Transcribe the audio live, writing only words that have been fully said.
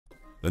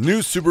The new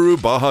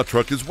Subaru Baja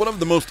truck is one of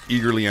the most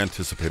eagerly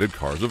anticipated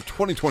cars of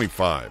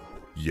 2025.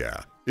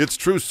 Yeah, it's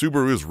true,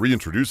 Subaru is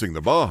reintroducing the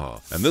Baja,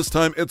 and this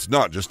time it's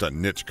not just a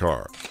niche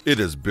car. It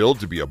is built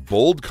to be a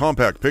bold,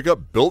 compact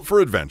pickup built for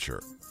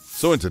adventure.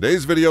 So in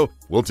today's video,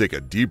 we'll take a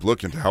deep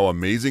look into how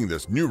amazing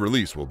this new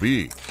release will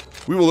be.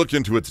 We will look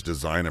into its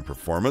design and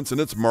performance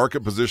and its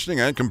market positioning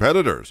and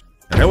competitors,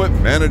 and how it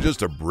manages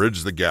to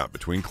bridge the gap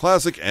between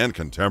classic and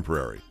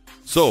contemporary.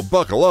 So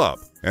buckle up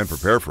and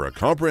prepare for a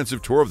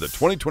comprehensive tour of the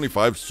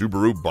 2025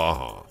 Subaru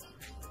Baja.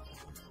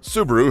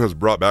 Subaru has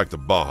brought back the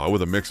Baja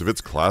with a mix of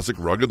its classic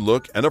rugged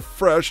look and a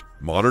fresh,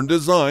 modern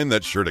design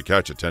that's sure to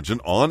catch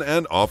attention on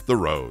and off the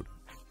road.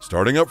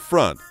 Starting up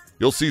front,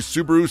 you'll see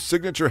Subaru's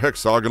signature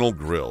hexagonal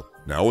grille,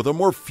 now with a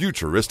more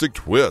futuristic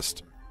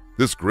twist.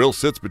 This grille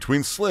sits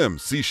between slim,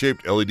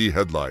 C-shaped LED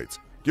headlights,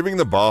 giving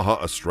the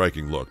Baja a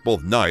striking look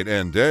both night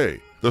and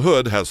day. The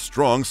hood has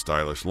strong,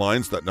 stylish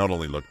lines that not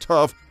only look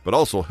tough, but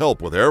also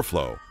help with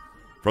airflow.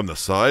 From the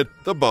side,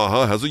 the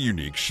Baja has a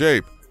unique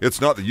shape.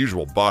 It's not the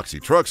usual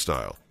boxy truck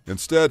style.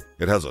 Instead,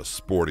 it has a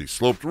sporty,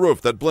 sloped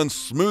roof that blends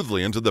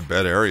smoothly into the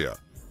bed area.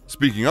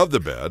 Speaking of the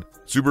bed,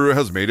 Subaru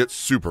has made it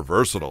super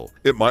versatile.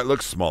 It might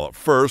look small at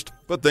first,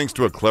 but thanks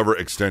to a clever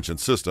extension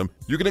system,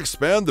 you can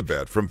expand the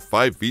bed from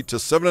 5 feet to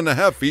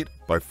 7.5 feet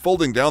by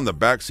folding down the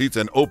back seats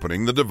and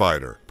opening the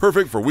divider.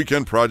 Perfect for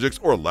weekend projects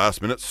or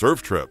last-minute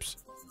surf trips.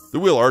 The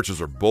wheel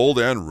arches are bold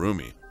and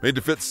roomy, made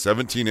to fit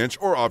 17-inch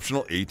or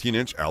optional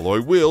 18-inch alloy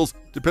wheels,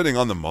 depending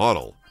on the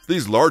model.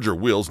 These larger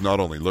wheels not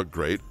only look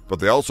great, but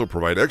they also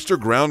provide extra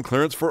ground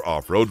clearance for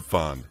off-road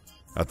fun.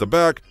 At the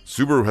back,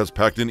 Subaru has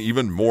packed in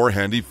even more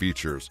handy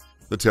features.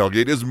 The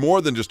tailgate is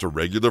more than just a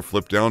regular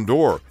flip-down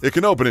door. It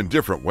can open in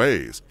different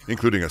ways,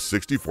 including a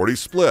 60-40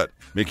 split,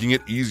 making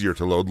it easier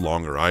to load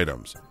longer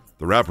items.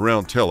 The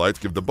wraparound taillights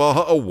give the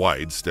Baja a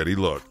wide, steady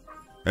look.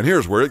 And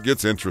here's where it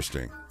gets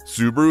interesting.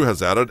 Subaru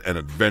has added an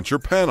adventure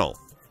panel.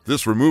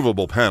 This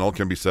removable panel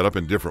can be set up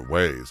in different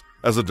ways,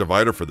 as a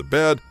divider for the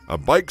bed, a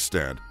bike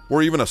stand,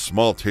 or even a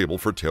small table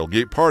for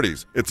tailgate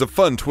parties. It's a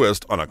fun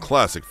twist on a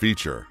classic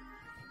feature.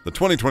 The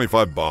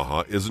 2025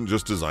 Baja isn't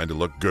just designed to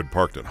look good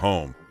parked at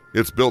home.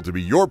 It's built to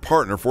be your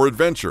partner for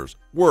adventures,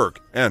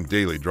 work, and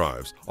daily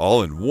drives,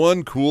 all in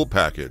one cool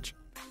package.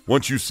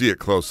 Once you see it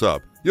close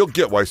up, you'll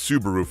get why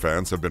Subaru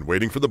fans have been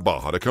waiting for the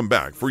Baja to come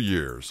back for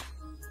years.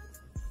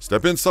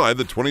 Step inside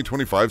the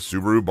 2025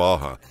 Subaru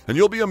Baja, and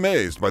you'll be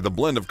amazed by the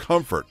blend of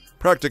comfort,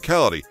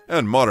 practicality,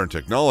 and modern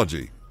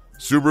technology.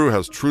 Subaru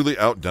has truly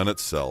outdone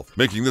itself,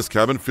 making this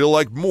cabin feel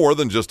like more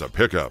than just a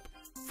pickup.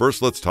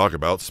 First, let's talk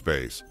about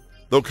space.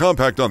 Though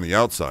compact on the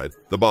outside,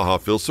 the Baja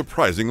feels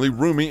surprisingly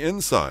roomy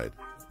inside.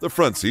 The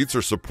front seats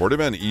are supportive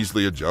and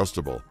easily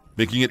adjustable,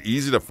 making it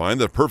easy to find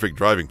the perfect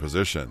driving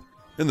position.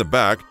 In the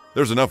back,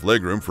 there's enough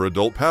legroom for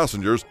adult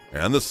passengers,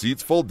 and the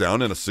seats fold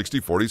down in a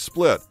 60-40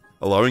 split,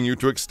 allowing you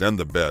to extend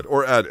the bed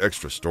or add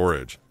extra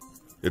storage.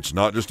 It's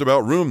not just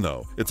about room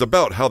though, it's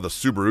about how the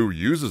Subaru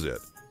uses it.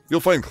 You'll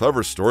find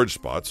clever storage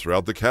spots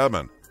throughout the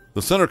cabin.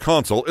 The center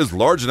console is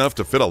large enough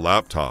to fit a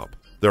laptop.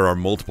 There are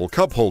multiple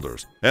cup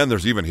holders, and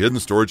there's even hidden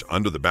storage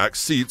under the back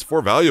seats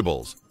for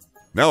valuables.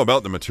 Now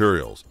about the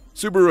materials.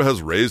 Subaru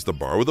has raised the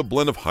bar with a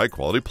blend of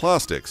high-quality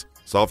plastics,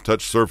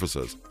 soft-touch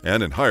surfaces,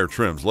 and in higher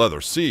trims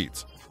leather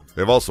seats.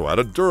 They've also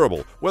added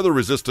durable,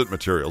 weather-resistant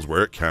materials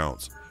where it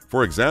counts.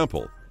 For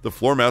example, the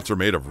floor mats are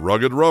made of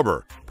rugged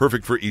rubber,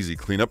 perfect for easy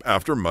cleanup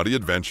after muddy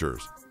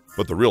adventures.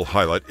 But the real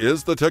highlight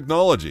is the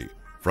technology.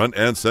 Front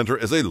and center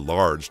is a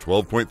large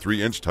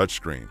 12.3-inch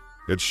touchscreen.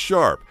 It's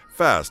sharp,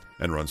 fast,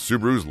 and runs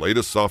Subaru's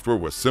latest software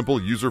with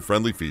simple,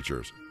 user-friendly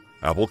features.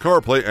 Apple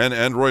CarPlay and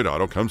Android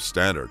Auto come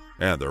standard,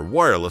 and they're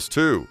wireless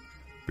too.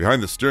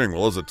 Behind the steering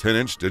wheel is a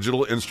 10-inch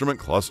digital instrument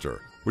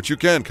cluster, which you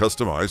can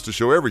customize to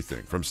show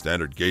everything from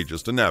standard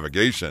gauges to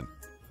navigation.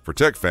 For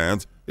tech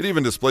fans, it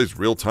even displays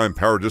real-time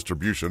power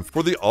distribution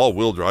for the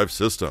all-wheel drive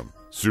system.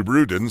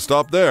 Subaru didn't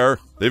stop there.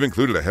 They've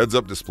included a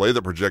heads-up display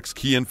that projects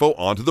key info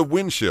onto the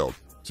windshield,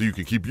 so you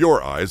can keep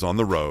your eyes on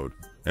the road.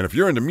 And if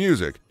you're into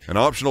music, an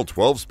optional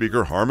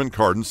 12-speaker Harman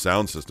Kardon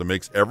sound system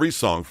makes every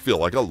song feel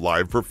like a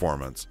live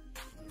performance.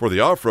 For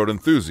the off-road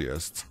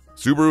enthusiasts,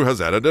 Subaru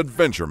has added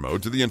Adventure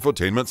Mode to the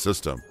infotainment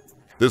system.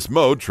 This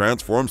mode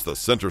transforms the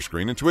center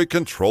screen into a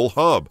control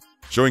hub,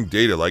 showing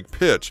data like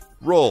pitch,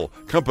 roll,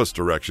 compass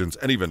directions,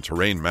 and even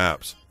terrain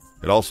maps.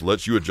 It also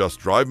lets you adjust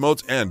drive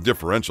modes and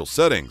differential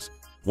settings.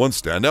 One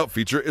standout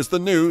feature is the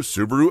new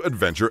Subaru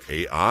Adventure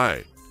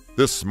AI.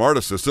 This smart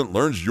assistant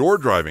learns your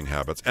driving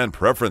habits and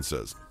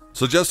preferences,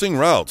 suggesting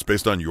routes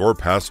based on your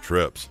past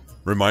trips,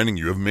 reminding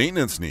you of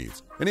maintenance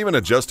needs, and even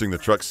adjusting the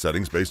truck's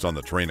settings based on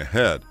the terrain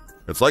ahead.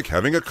 It's like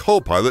having a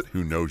co-pilot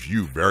who knows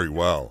you very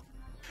well.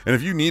 And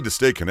if you need to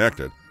stay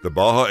connected, the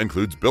Baja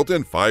includes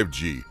built-in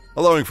 5G,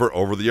 allowing for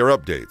over-the-air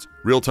updates,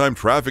 real-time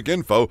traffic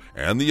info,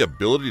 and the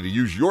ability to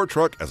use your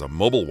truck as a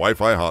mobile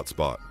Wi-Fi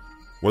hotspot.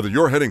 Whether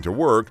you're heading to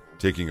work,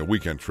 taking a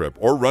weekend trip,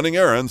 or running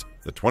errands,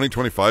 the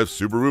 2025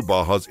 Subaru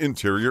Baja's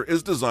interior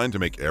is designed to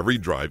make every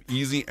drive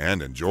easy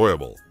and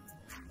enjoyable.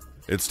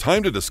 It's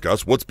time to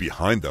discuss what's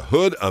behind the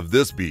hood of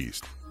this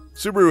beast.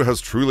 Subaru has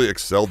truly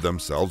excelled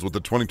themselves with the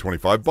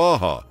 2025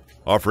 Baja,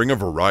 offering a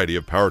variety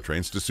of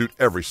powertrains to suit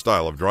every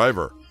style of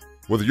driver.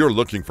 Whether you're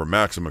looking for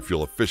maximum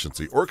fuel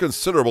efficiency or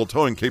considerable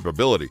towing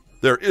capability,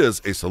 there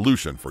is a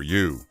solution for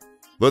you.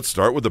 Let's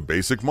start with the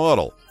basic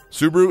model.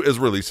 Subaru is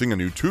releasing a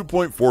new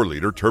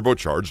 2.4-liter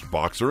turbocharged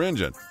boxer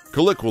engine,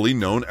 colloquially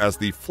known as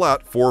the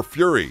Flat 4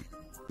 Fury.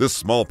 This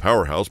small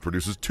powerhouse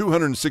produces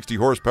 260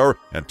 horsepower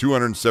and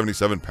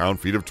 277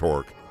 pound-feet of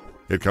torque.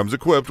 It comes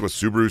equipped with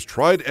Subaru's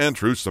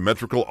tried-and-true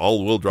symmetrical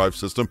all-wheel drive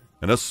system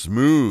and a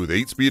smooth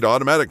 8-speed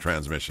automatic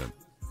transmission.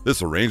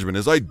 This arrangement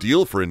is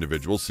ideal for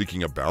individuals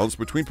seeking a balance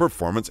between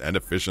performance and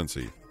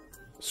efficiency.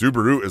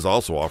 Subaru is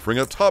also offering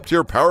a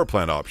top-tier power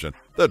plant option,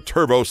 the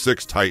Turbo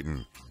 6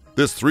 Titan.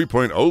 This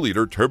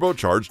 3.0-liter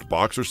turbocharged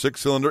boxer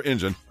 6-cylinder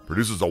engine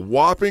produces a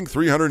whopping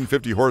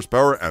 350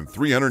 horsepower and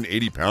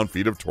 380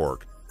 pound-feet of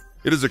torque.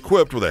 It is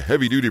equipped with a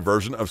heavy-duty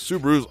version of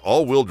Subaru's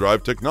all-wheel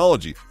drive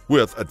technology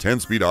with a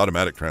 10-speed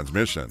automatic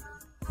transmission.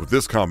 With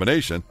this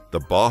combination,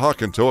 the Baja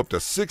can tow up to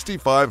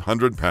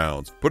 6,500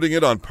 pounds, putting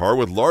it on par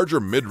with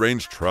larger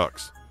mid-range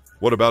trucks.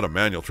 What about a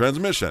manual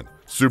transmission?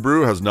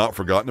 Subaru has not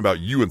forgotten about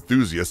you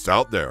enthusiasts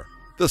out there.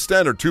 The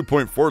standard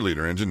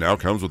 2.4-liter engine now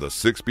comes with a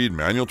 6-speed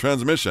manual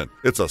transmission.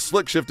 It's a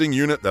slick-shifting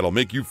unit that'll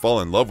make you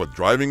fall in love with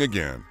driving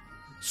again.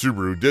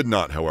 Subaru did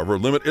not, however,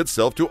 limit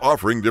itself to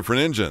offering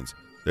different engines.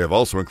 They have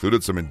also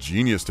included some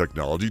ingenious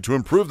technology to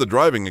improve the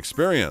driving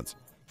experience.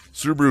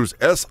 Subaru's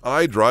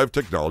SI Drive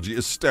technology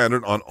is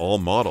standard on all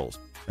models,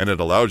 and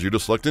it allows you to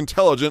select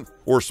Intelligent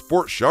or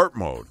Sport Sharp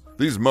mode.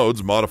 These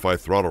modes modify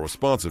throttle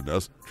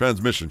responsiveness,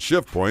 transmission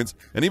shift points,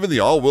 and even the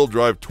all-wheel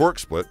drive torque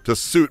split to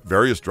suit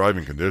various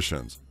driving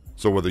conditions.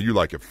 So whether you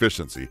like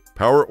efficiency,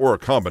 power, or a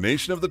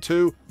combination of the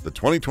two, the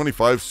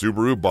 2025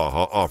 Subaru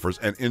Baja offers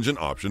an engine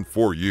option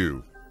for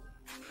you.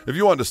 If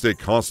you want to stay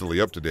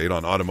constantly up to date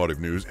on automotive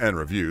news and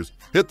reviews,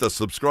 hit the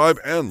subscribe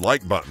and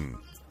like button.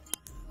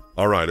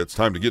 Alright, it's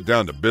time to get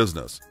down to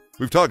business.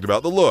 We've talked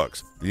about the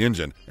looks, the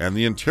engine, and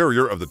the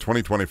interior of the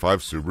 2025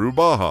 Subaru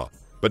Baja.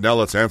 But now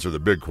let's answer the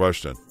big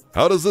question.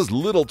 How does this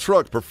little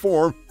truck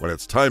perform when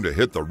it's time to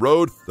hit the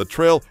road, the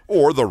trail,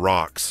 or the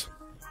rocks?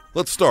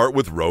 Let's start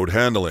with road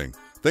handling.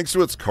 Thanks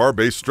to its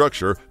car-based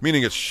structure,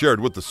 meaning it's shared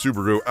with the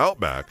Subaru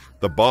Outback,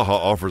 the Baja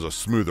offers a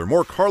smoother,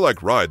 more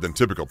car-like ride than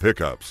typical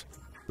pickups.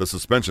 The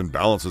suspension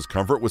balances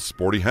comfort with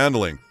sporty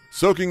handling,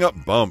 soaking up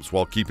bumps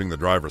while keeping the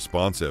drive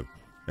responsive.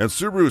 And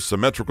Subaru's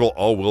symmetrical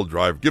all-wheel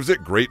drive gives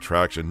it great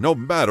traction no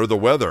matter the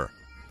weather.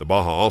 The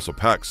Baja also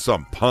packs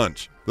some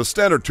punch. The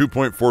standard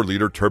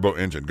 2.4-liter turbo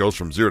engine goes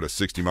from 0 to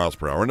 60 miles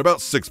per hour in about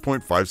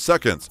 6.5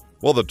 seconds,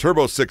 while the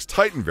Turbo 6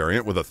 Titan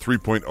variant with a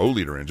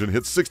 3.0-liter engine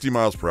hits 60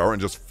 miles per hour in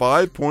just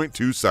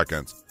 5.2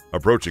 seconds,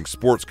 approaching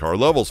sports car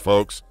levels,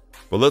 folks.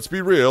 But let's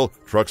be real,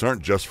 trucks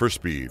aren't just for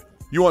speed.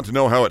 You want to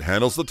know how it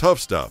handles the tough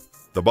stuff.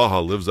 The Baja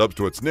lives up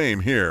to its name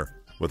here.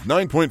 With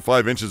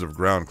 9.5 inches of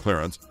ground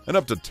clearance and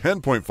up to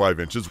 10.5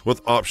 inches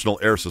with optional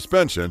air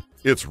suspension,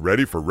 it's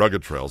ready for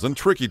rugged trails and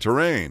tricky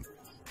terrain.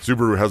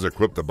 Subaru has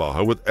equipped the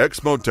Baja with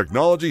X-Mode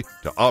technology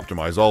to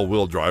optimize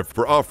all-wheel drive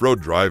for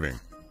off-road driving,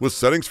 with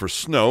settings for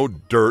snow,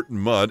 dirt,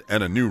 mud,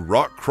 and a new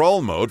rock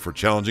crawl mode for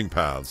challenging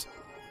paths.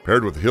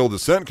 Paired with hill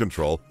descent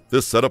control,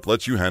 this setup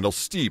lets you handle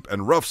steep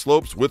and rough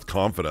slopes with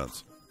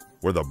confidence.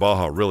 Where the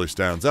Baja really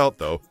stands out,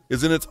 though,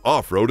 is in its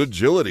off-road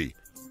agility.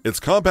 Its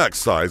compact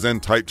size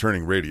and tight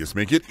turning radius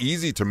make it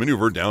easy to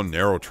maneuver down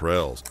narrow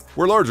trails,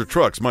 where larger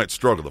trucks might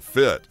struggle to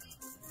fit.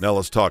 Now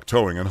let's talk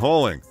towing and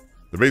hauling.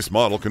 The base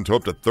model can tow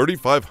up to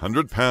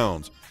 3,500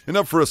 pounds,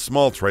 enough for a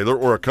small trailer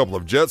or a couple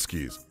of jet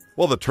skis,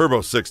 while the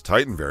Turbo 6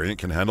 Titan variant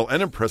can handle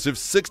an impressive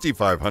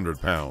 6,500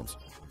 pounds.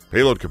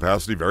 Payload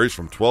capacity varies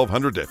from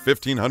 1,200 to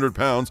 1,500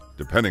 pounds,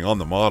 depending on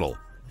the model.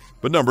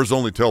 But numbers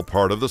only tell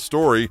part of the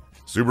story.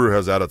 Subaru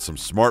has added some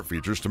smart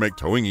features to make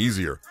towing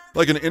easier,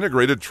 like an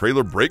integrated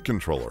trailer brake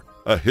controller,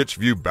 a hitch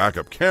view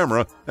backup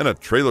camera, and a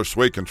trailer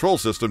sway control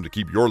system to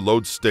keep your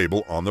load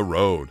stable on the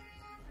road.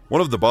 One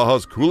of the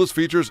Baja's coolest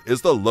features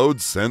is the Load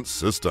Sense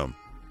system.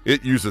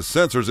 It uses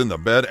sensors in the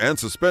bed and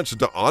suspension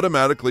to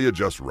automatically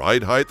adjust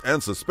ride height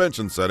and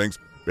suspension settings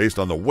based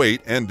on the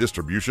weight and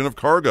distribution of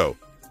cargo.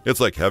 It's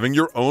like having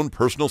your own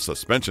personal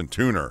suspension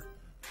tuner.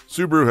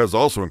 Subaru has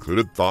also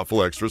included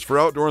thoughtful extras for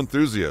outdoor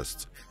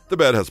enthusiasts. The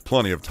bed has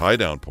plenty of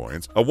tie-down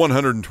points, a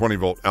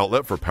 120-volt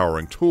outlet for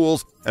powering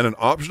tools, and an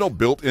optional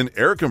built-in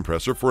air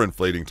compressor for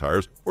inflating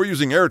tires or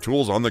using air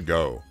tools on the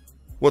go.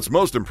 What's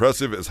most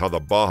impressive is how the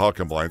Baja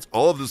combines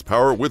all of this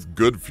power with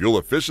good fuel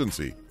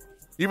efficiency.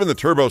 Even the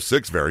Turbo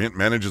 6 variant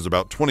manages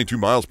about 22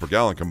 miles per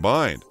gallon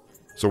combined.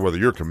 So whether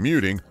you're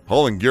commuting,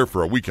 hauling gear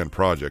for a weekend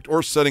project,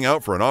 or setting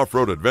out for an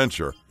off-road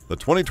adventure, the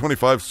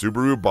 2025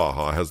 Subaru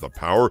Baja has the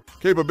power,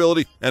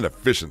 capability, and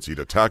efficiency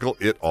to tackle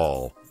it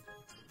all.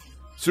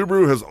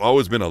 Subaru has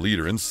always been a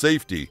leader in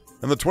safety,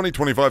 and the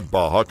 2025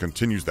 Baja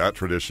continues that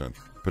tradition,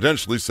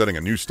 potentially setting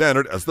a new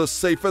standard as the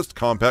safest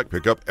compact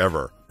pickup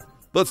ever.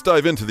 Let's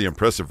dive into the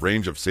impressive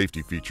range of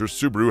safety features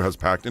Subaru has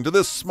packed into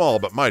this small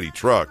but mighty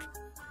truck.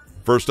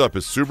 First up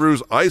is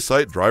Subaru's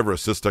EyeSight driver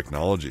assist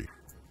technology.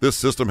 This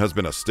system has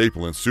been a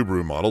staple in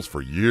Subaru models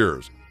for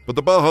years, but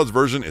the Baja's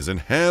version is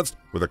enhanced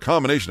with a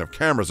combination of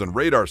cameras and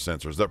radar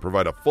sensors that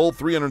provide a full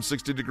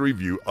 360-degree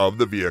view of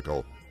the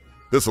vehicle.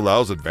 This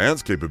allows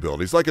advanced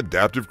capabilities like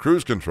adaptive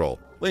cruise control,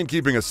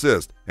 lane-keeping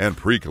assist, and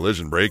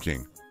pre-collision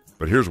braking.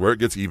 But here's where it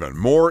gets even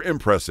more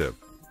impressive.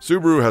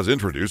 Subaru has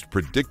introduced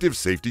predictive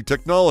safety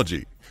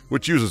technology,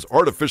 which uses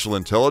artificial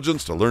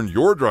intelligence to learn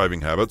your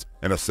driving habits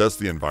and assess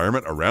the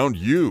environment around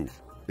you.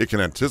 It can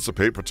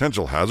anticipate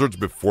potential hazards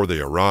before they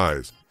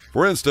arise.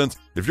 For instance,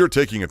 if you're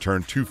taking a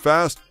turn too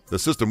fast, the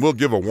system will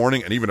give a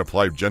warning and even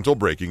apply gentle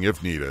braking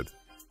if needed.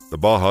 The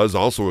Baja is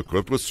also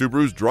equipped with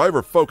Subaru's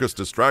driver-focused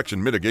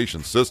distraction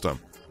mitigation system,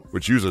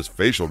 which uses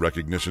facial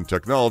recognition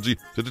technology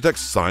to detect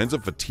signs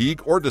of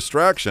fatigue or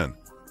distraction.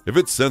 If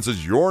it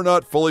senses you're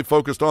not fully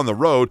focused on the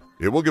road,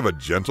 it will give a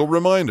gentle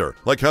reminder,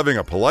 like having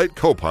a polite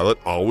co-pilot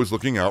always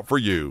looking out for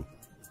you.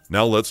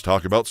 Now let's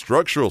talk about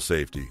structural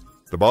safety.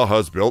 The Baja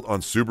is built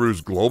on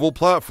Subaru's global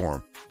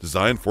platform,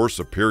 designed for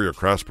superior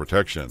crash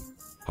protection.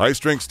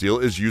 High-strength steel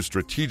is used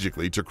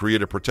strategically to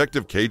create a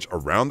protective cage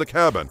around the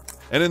cabin,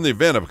 and in the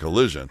event of a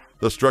collision,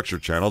 the structure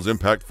channels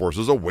impact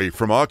forces away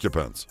from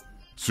occupants.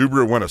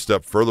 Subaru went a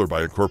step further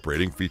by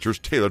incorporating features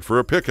tailored for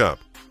a pickup.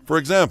 For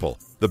example,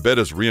 the bed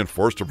is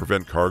reinforced to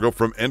prevent cargo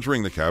from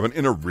entering the cabin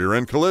in a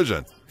rear-end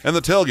collision, and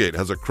the tailgate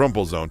has a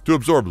crumple zone to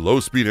absorb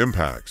low-speed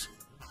impacts.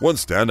 One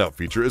standout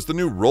feature is the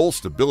new roll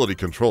stability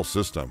control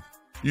system.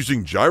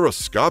 Using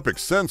gyroscopic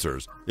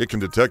sensors, it can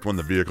detect when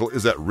the vehicle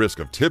is at risk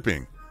of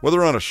tipping,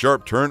 whether on a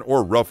sharp turn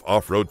or rough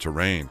off-road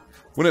terrain.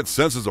 When it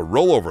senses a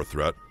rollover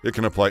threat, it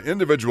can apply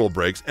individual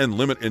brakes and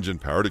limit engine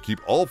power to keep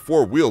all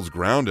four wheels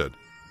grounded.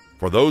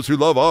 For those who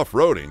love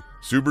off-roading,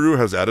 Subaru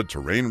has added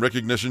terrain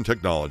recognition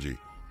technology.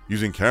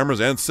 Using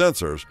cameras and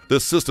sensors,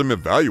 this system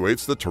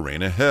evaluates the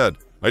terrain ahead,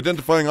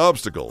 identifying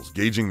obstacles,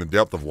 gauging the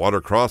depth of water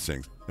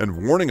crossings,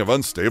 and warning of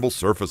unstable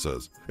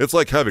surfaces. It's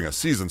like having a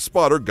seasoned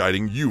spotter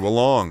guiding you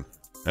along.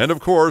 And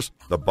of course,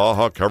 the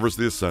Baja covers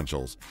the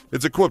essentials.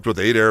 It's equipped with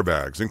 8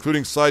 airbags,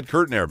 including side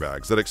curtain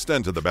airbags that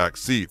extend to the back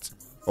seats,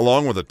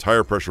 along with a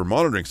tire pressure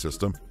monitoring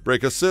system,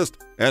 brake assist,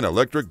 and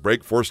electric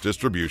brake force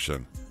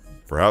distribution.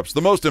 Perhaps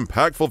the most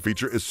impactful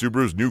feature is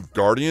Subaru's new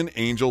Guardian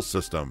Angel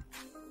system.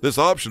 This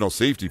optional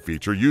safety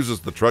feature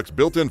uses the truck's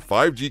built-in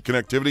 5G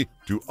connectivity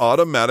to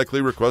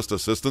automatically request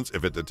assistance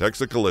if it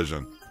detects a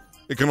collision.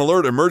 It can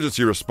alert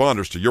emergency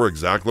responders to your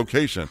exact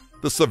location,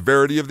 the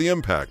severity of the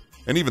impact,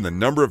 and even the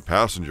number of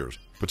passengers,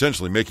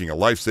 potentially making a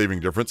life-saving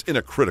difference in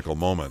a critical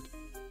moment.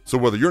 So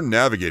whether you're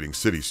navigating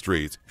city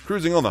streets,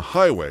 cruising on the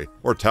highway,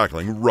 or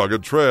tackling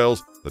rugged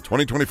trails, the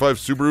 2025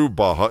 Subaru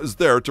Baja is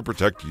there to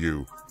protect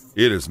you.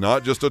 It is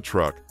not just a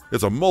truck,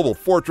 it's a mobile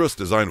fortress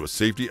designed with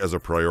safety as a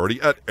priority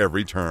at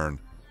every turn.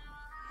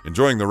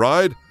 Enjoying the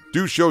ride?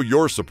 Do show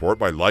your support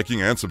by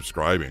liking and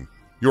subscribing.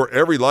 Your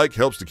every like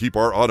helps to keep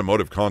our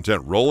automotive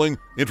content rolling,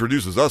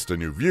 introduces us to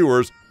new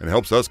viewers, and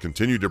helps us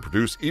continue to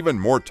produce even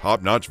more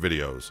top-notch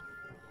videos.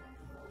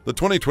 The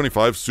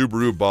 2025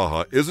 Subaru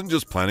Baja isn't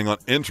just planning on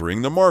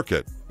entering the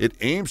market, it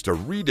aims to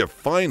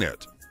redefine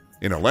it.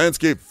 In a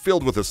landscape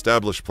filled with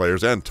established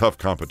players and tough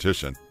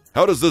competition,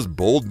 how does this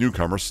bold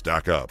newcomer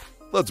stack up?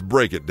 Let's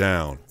break it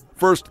down.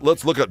 First,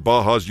 let's look at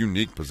Baja's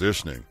unique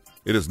positioning.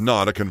 It is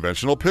not a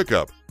conventional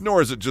pickup,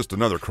 nor is it just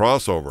another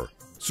crossover.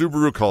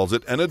 Subaru calls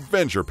it an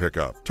adventure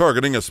pickup,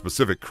 targeting a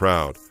specific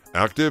crowd.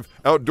 Active,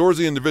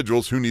 outdoorsy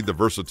individuals who need the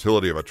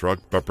versatility of a truck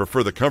but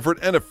prefer the comfort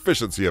and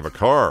efficiency of a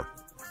car.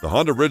 The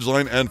Honda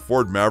Ridgeline and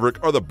Ford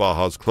Maverick are the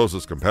Baja's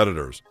closest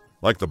competitors.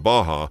 Like the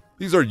Baja,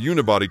 these are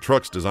unibody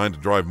trucks designed to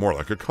drive more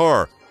like a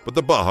car, but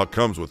the Baja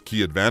comes with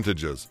key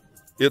advantages.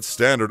 Its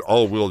standard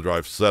all-wheel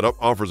drive setup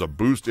offers a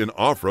boost in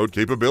off-road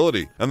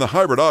capability, and the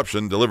hybrid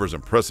option delivers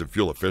impressive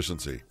fuel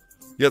efficiency.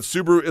 Yet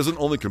Subaru isn't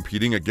only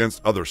competing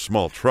against other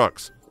small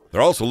trucks. They're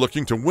also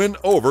looking to win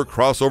over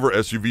crossover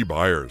SUV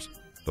buyers.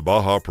 The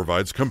Baja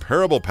provides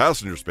comparable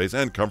passenger space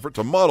and comfort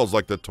to models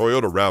like the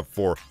Toyota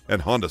RAV4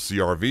 and Honda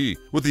CR-V,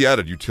 with the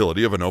added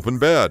utility of an open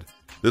bed.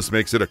 This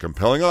makes it a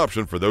compelling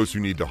option for those who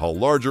need to haul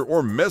larger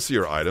or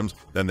messier items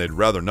than they'd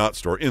rather not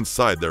store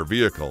inside their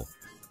vehicle.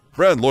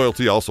 Brand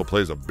loyalty also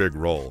plays a big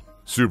role.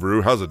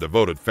 Subaru has a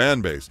devoted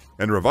fan base,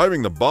 and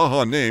reviving the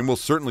Baja name will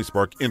certainly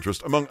spark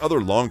interest among other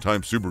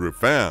longtime Subaru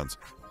fans.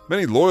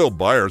 Many loyal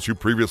buyers who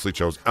previously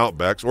chose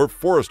Outbacks or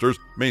Foresters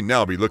may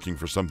now be looking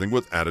for something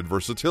with added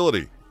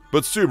versatility.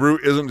 But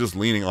Subaru isn't just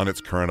leaning on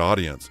its current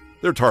audience.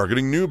 They're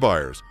targeting new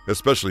buyers,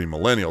 especially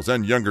millennials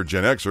and younger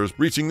Gen Xers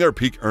reaching their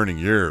peak earning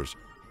years.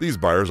 These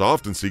buyers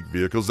often seek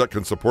vehicles that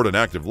can support an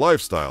active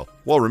lifestyle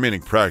while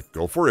remaining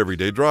practical for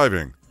everyday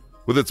driving.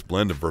 With its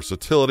blend of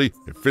versatility,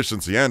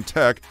 efficiency, and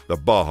tech, the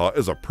Baja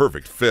is a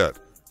perfect fit.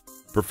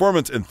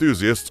 Performance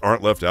enthusiasts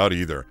aren't left out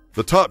either.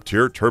 The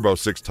top-tier Turbo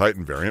 6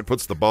 Titan variant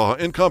puts the Baja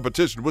in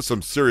competition with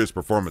some serious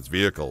performance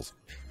vehicles.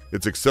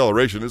 Its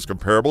acceleration is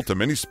comparable to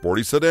many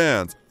sporty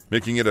sedans,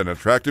 making it an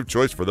attractive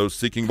choice for those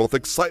seeking both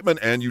excitement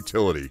and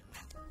utility.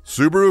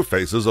 Subaru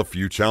faces a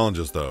few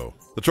challenges, though.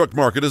 The truck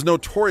market is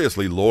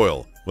notoriously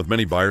loyal, with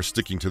many buyers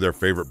sticking to their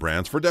favorite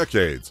brands for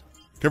decades.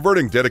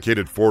 Converting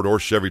dedicated Ford or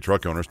Chevy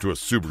truck owners to a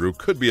Subaru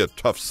could be a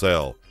tough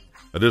sell.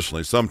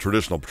 Additionally, some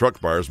traditional truck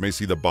buyers may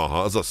see the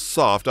Baja as a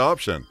soft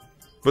option.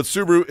 But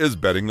Subaru is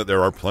betting that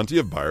there are plenty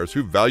of buyers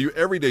who value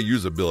everyday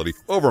usability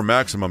over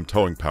maximum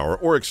towing power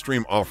or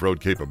extreme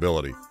off-road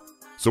capability.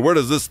 So where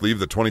does this leave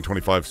the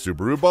 2025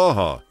 Subaru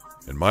Baja?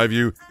 In my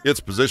view, it's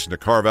positioned to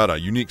carve out a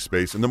unique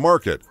space in the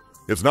market.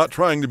 It's not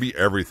trying to be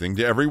everything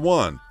to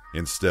everyone.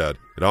 Instead,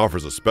 it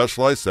offers a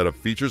specialized set of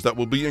features that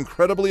will be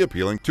incredibly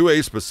appealing to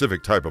a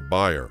specific type of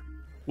buyer.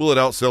 Will it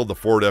outsell the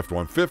Ford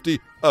F-150?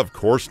 Of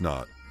course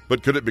not.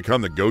 But could it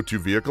become the go-to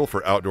vehicle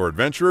for outdoor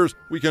adventurers,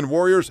 weekend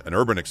warriors, and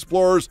urban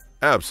explorers?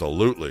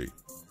 Absolutely.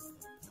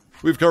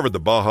 We've covered the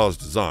Baja's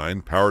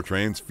design,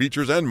 powertrains,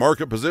 features, and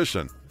market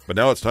position. But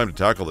now it's time to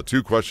tackle the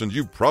two questions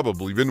you've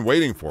probably been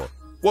waiting for.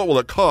 What will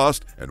it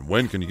cost, and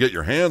when can you get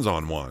your hands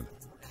on one?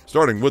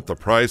 Starting with the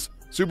price,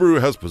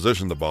 Subaru has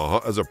positioned the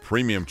Baja as a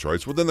premium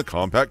choice within the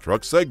compact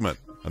truck segment,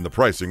 and the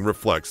pricing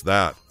reflects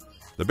that.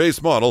 The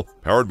base model,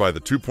 powered by the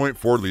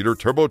 2.4-liter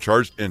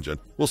turbocharged engine,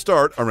 will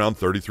start around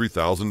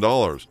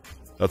 $33,000.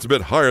 That's a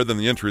bit higher than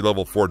the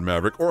entry-level Ford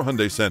Maverick or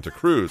Hyundai Santa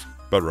Cruz,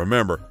 but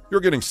remember,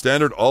 you're getting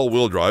standard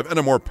all-wheel drive and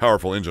a more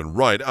powerful engine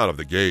right out of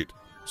the gate.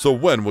 So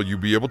when will you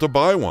be able to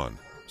buy one?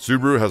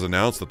 Subaru has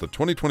announced that the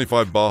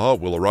 2025 Baja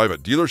will arrive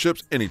at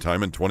dealerships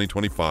anytime in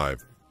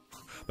 2025.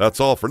 That's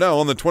all for now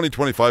on the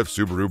 2025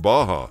 Subaru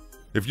Baja.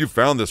 If you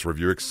found this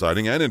review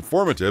exciting and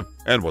informative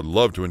and would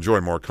love to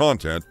enjoy more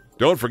content,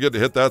 don't forget to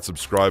hit that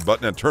subscribe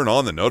button and turn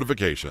on the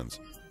notifications.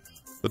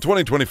 The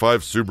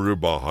 2025 Subaru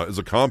Baja is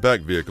a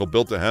compact vehicle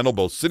built to handle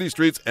both city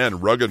streets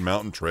and rugged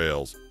mountain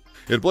trails.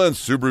 It blends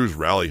Subaru's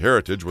rally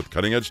heritage with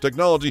cutting-edge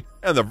technology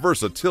and the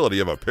versatility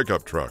of a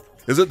pickup truck.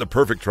 Is it the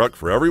perfect truck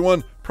for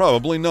everyone?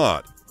 Probably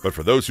not. But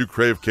for those who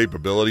crave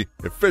capability,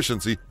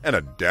 efficiency, and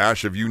a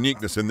dash of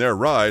uniqueness in their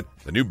ride,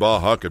 the new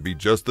Baja could be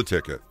just the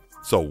ticket.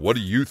 So what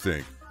do you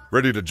think?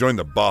 Ready to join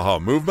the Baja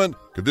movement?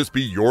 Could this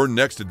be your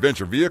next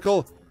adventure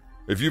vehicle?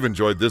 If you've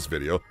enjoyed this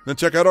video, then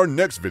check out our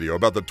next video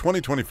about the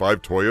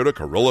 2025 Toyota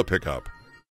Corolla pickup.